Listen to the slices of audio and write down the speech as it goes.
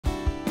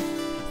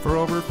For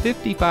over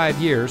 55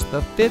 years, the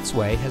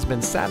Fitzway has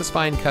been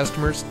satisfying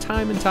customers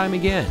time and time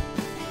again.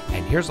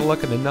 And here's a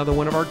look at another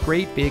one of our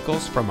great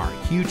vehicles from our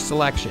huge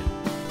selection.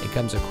 It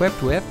comes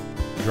equipped with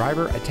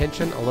driver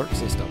attention alert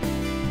system,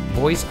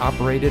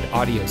 voice-operated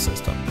audio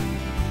system,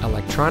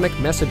 electronic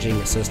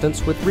messaging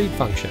assistance with read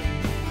function,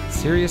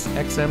 Sirius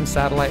XM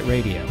satellite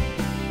radio,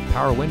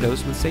 power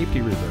windows with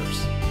safety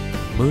reverse,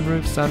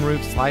 moonroof,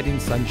 sunroof, sliding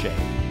sunshade,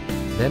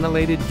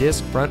 ventilated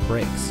disc front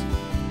brakes,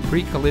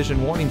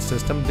 pre-collision warning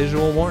system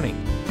visual warning,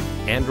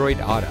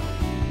 Android Auto,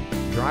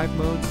 drive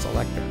mode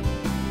selector,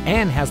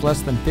 and has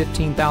less than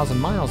 15,000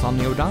 miles on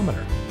the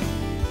odometer.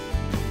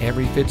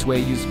 Every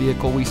Fitzway used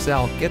vehicle we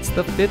sell gets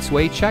the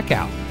Fitzway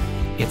checkout.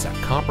 It's a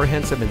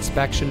comprehensive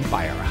inspection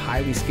by our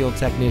highly skilled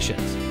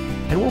technicians,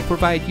 and we'll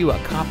provide you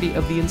a copy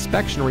of the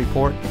inspection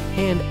report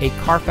and a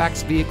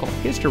Carfax vehicle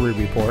history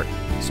report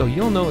so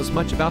you'll know as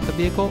much about the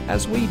vehicle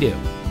as we do.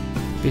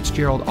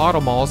 Fitzgerald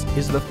Auto Malls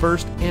is the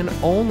first and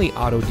only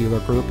auto dealer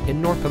group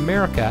in North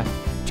America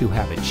to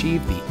have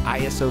achieved the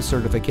ISO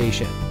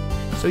certification,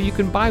 so you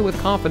can buy with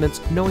confidence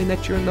knowing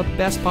that you're in the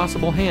best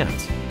possible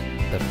hands.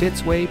 The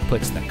Fitzway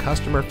puts the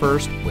customer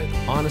first with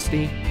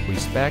honesty,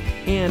 respect,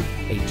 and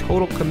a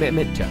total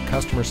commitment to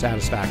customer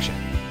satisfaction.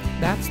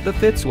 That's the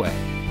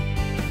Fitzway.